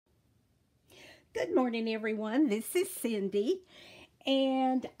Good morning, everyone. This is Cindy,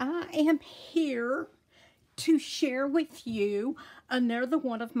 and I am here to share with you another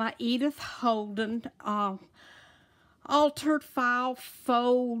one of my Edith Holden altered file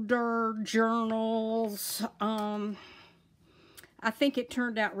folder journals. I think it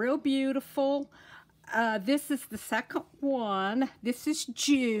turned out real beautiful. This is the second one. This is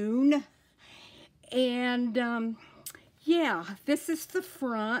June, and yeah, this is the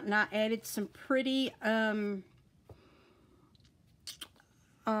front, and I added some pretty ribbon.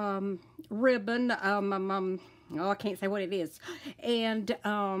 Oh, I can't say what it is, and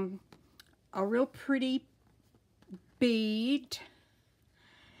a real pretty bead.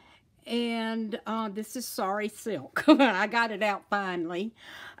 And this is Sorry Silk. I got it out finally.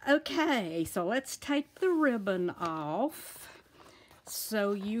 Okay, so let's take the ribbon off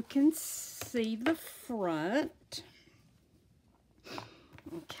so you can see the front.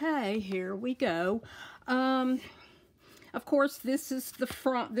 Okay, here we go. Of course, this is the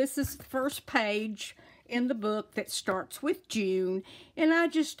front. This is the first page in the book that starts with June, and I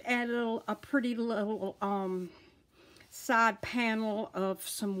just added a pretty little side panel of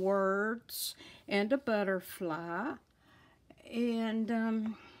some words and a butterfly.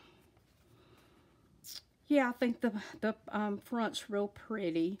 And yeah, I think the front's real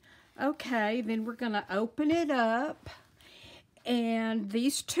pretty. Okay, then we're gonna open it up. And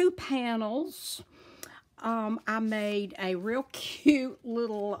these two panels, I made a real cute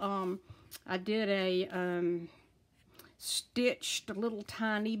little, I did a stitched little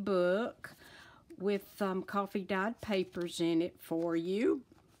tiny book with coffee dyed papers in it for you.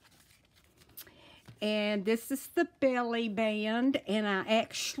 And this is the belly band, and I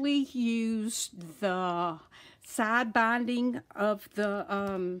actually used the side binding of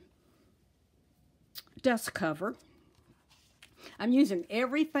the dust cover. I'm using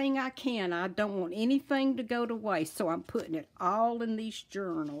everything I can. I don't want anything to go to waste, so I'm putting it all in these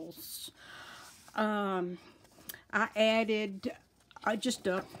journals. I added just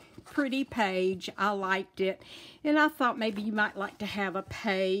a pretty page. I liked it, and I thought maybe you might like to have a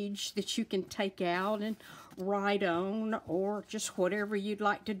page that you can take out and write on, or just whatever you'd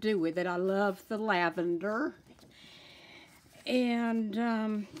like to do with it. I love the lavender. And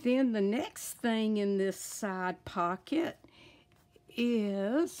then the next thing in this side pocket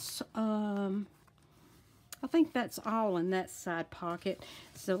is, I think that's all in that side pocket.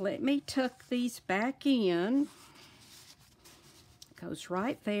 So let me tuck these back in. Goes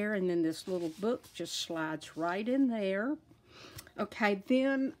right there, and then this little book just slides right in there. Okay,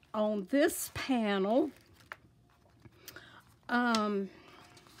 then on this panel, I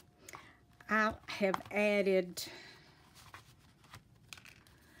have added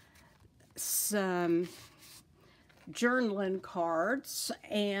some journaling cards,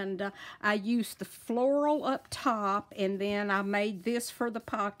 and I used the floral up top, and then I made this for the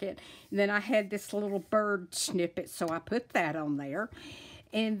pocket, and then I had this little bird snippet, so I put that on there.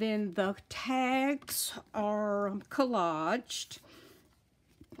 And then the tags are collaged.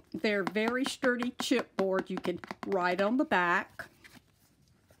 They're very sturdy chipboard. You can write on the back.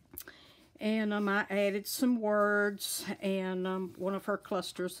 And I added some words and one of her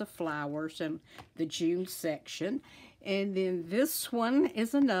clusters of flowers in the June section. And then this one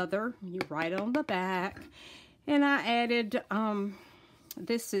is another. You write on the back. And I added,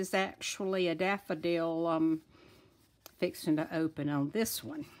 this is actually a daffodil fixing to open on this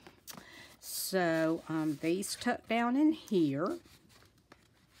one. So these tuck down in here.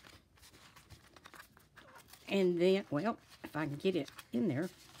 And then, well, if I can get it in there.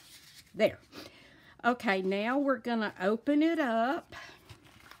 There. Okay, now we're going to open it up,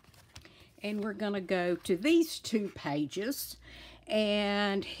 and we're going to go to these two pages.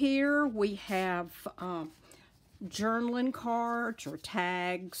 And here we have journaling cards or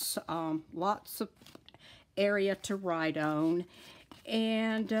tags, lots of area to write on.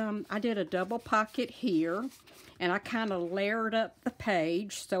 And I did a double pocket here, and I kind of layered up the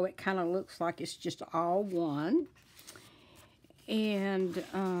page so it kind of looks like it's just all one. And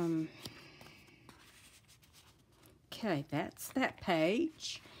okay, that's that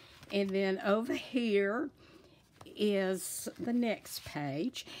page. And then over here is the next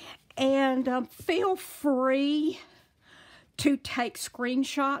page. And feel free to take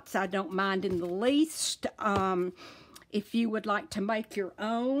screenshots. I don't mind in the least. If you would like to make your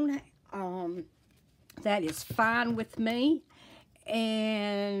own, that is fine with me.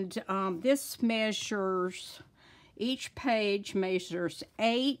 And this measures, each page measures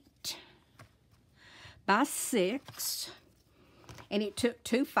 8 by 6, and it took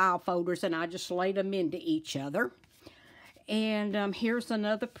 2 file folders, and I just laid them into each other. And here's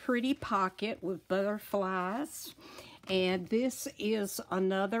another pretty pocket with butterflies. And this is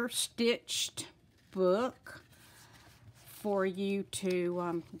another stitched book for you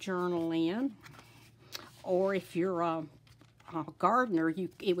to journal in. Or if you're a gardener,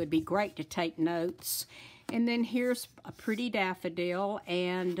 it would be great to take notes. And then here's a pretty daffodil,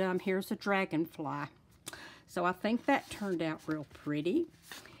 and here's a dragonfly. So I think that turned out real pretty.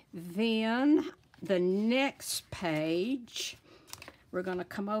 Then the next page, we're going to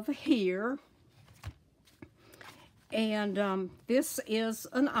come over here. And this is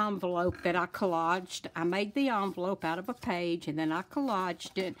an envelope that I collaged. I made the envelope out of a page, and then I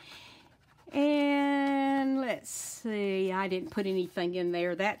collaged it. And let's see, I didn't put anything in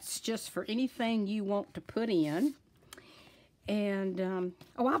there. That's just for anything you want to put in. And,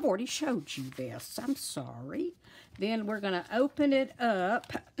 oh, I've already showed you this. I'm sorry. Then we're going to open it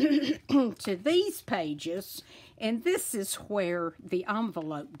up to these pages. And this is where the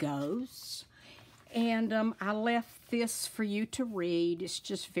envelope goes. And I left this for you to read. It's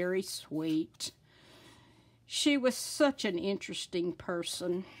just very sweet. She was such an interesting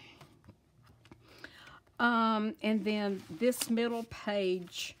person. And then this middle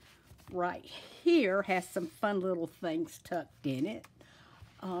page right here has some fun little things tucked in it.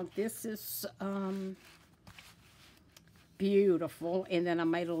 This is beautiful. And then I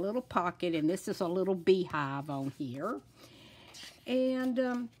made a little pocket, and this is a little beehive on here.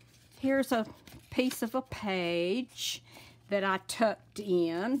 And here's a piece of a page that I tucked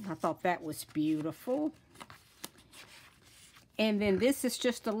in. I thought that was beautiful. And then this is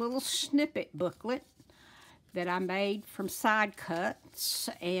just a little snippet booklet that I made from side cuts,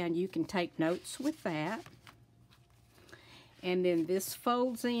 and you can take notes with that. And then this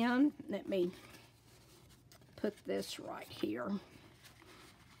folds in. Let me put this right here.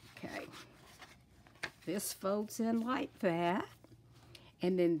 Okay. This folds in like that.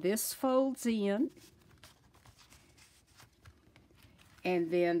 And then this folds in.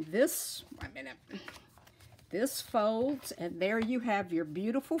 And then this, wait a minute. This folds, and there you have your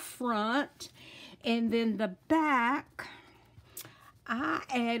beautiful front. And then the back, I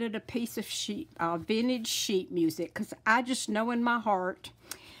added a piece of vintage sheet music, because I just know in my heart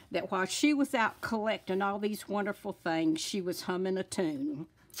that while she was out collecting all these wonderful things, she was humming a tune.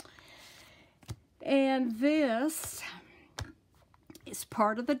 And this is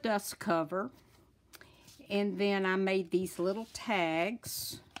part of the dust cover. And then I made these little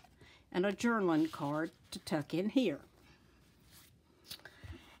tags and a journaling card to tuck in here.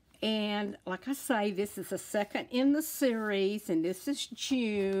 And like I say, this is the second in the series, and this is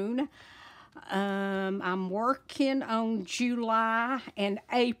June. I'm working on July and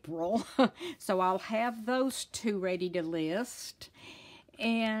April, so I'll have those two ready to list.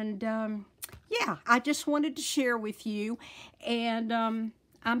 And yeah, I just wanted to share with you. And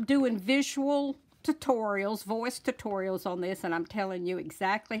I'm doing visual tutorials, voice tutorials on this, and I'm telling you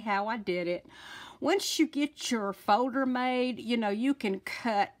exactly how I did it. Once you get your folder made, you know, you can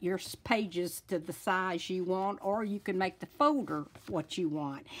cut your pages to the size you want, or you can make the folder what you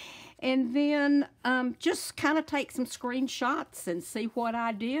want. And then just kind of take some screenshots and see what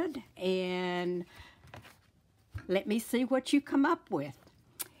I did, and let me see what you come up with.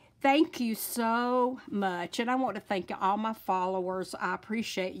 Thank you so much, and I want to thank all my followers. I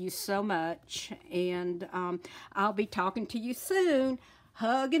appreciate you so much, and I'll be talking to you soon.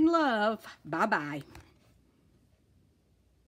 Hug and love. Bye-bye.